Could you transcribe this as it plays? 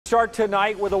Start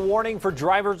tonight with a warning for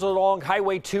drivers along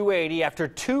Highway 280 after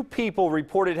two people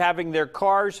reported having their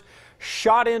cars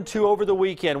shot into over the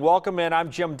weekend. Welcome in. I'm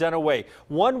Jim Dunaway.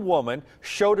 One woman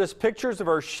showed us pictures of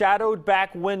her shadowed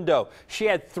back window. She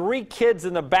had 3 kids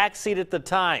in the back seat at the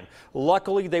time.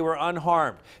 Luckily, they were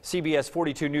unharmed. CBS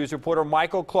 42 News reporter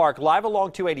Michael Clark live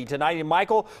along 280 tonight. And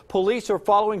Michael, police are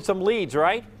following some leads,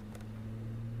 right?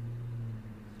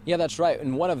 Yeah, that's right.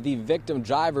 And one of the victim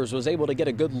drivers was able to get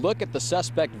a good look at the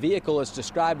suspect vehicle. It's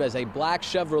described as a black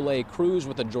Chevrolet Cruze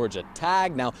with a Georgia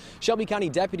tag. Now, Shelby County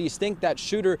deputies think that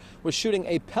shooter was shooting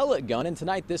a pellet gun, and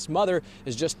tonight this mother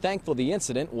is just thankful the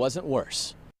incident wasn't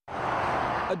worse.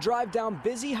 A drive down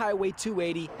busy Highway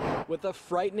 280 with a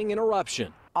frightening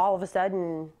interruption. All of a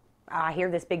sudden, I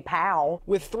hear this big pow.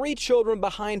 With 3 children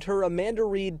behind her, Amanda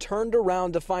Reed turned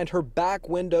around to find her back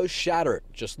window shattered.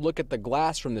 Just look at the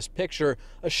glass from this picture.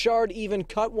 A shard even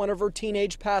cut one of her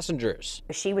teenage passengers.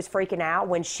 She was freaking out.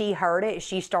 When she heard it,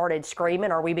 she started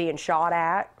screaming, "Are we being shot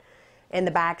at?" in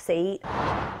the back seat.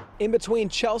 In between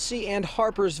Chelsea and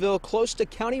Harpersville, close to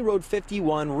County Road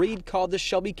 51, Reed called the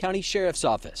Shelby County Sheriff's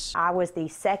Office. I was the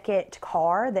second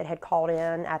car that had called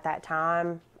in at that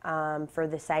time for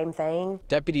the same thing.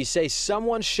 Deputies say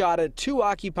someone shot at 2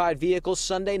 occupied vehicles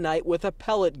Sunday night with a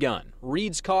pellet gun.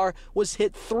 Reed's car was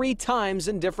hit 3 times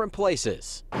in different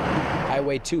places.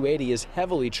 Highway 280 is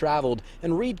heavily traveled,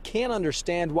 and Reed can't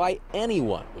understand why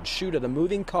anyone would shoot at a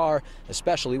moving car,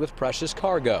 especially with precious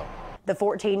cargo. The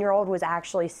 14-year-old was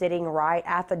actually sitting right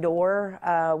at the door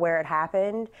where it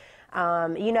happened.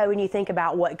 You know, when you think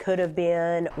about what could have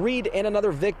been. Reed and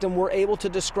another victim were able to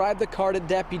describe the car to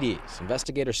deputies.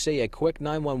 Investigators say a quick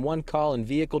 911 call and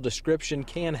vehicle description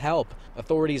can help.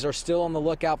 Authorities are still on the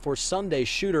lookout for Sunday's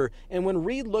shooter, and when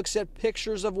Reed looks at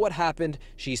pictures of what happened,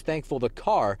 she's thankful the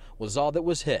car was all that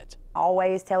was hit.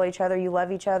 Always tell each other you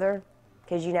love each other,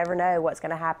 because you never know what's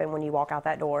going to happen when you walk out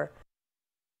that door.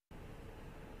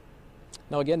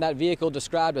 Now again, that vehicle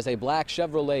described as a black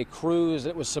Chevrolet Cruze.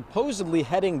 It was supposedly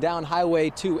heading down Highway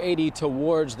 280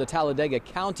 towards the Talladega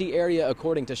County area,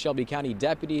 according to Shelby County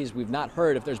deputies. We've not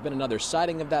heard if there's been another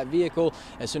sighting of that vehicle.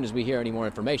 As soon as we hear any more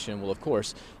information, we'll of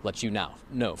course let you know.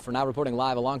 For now, reporting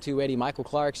live along 280, Michael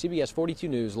Clark, CBS 42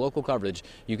 News, local coverage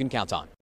you can count on.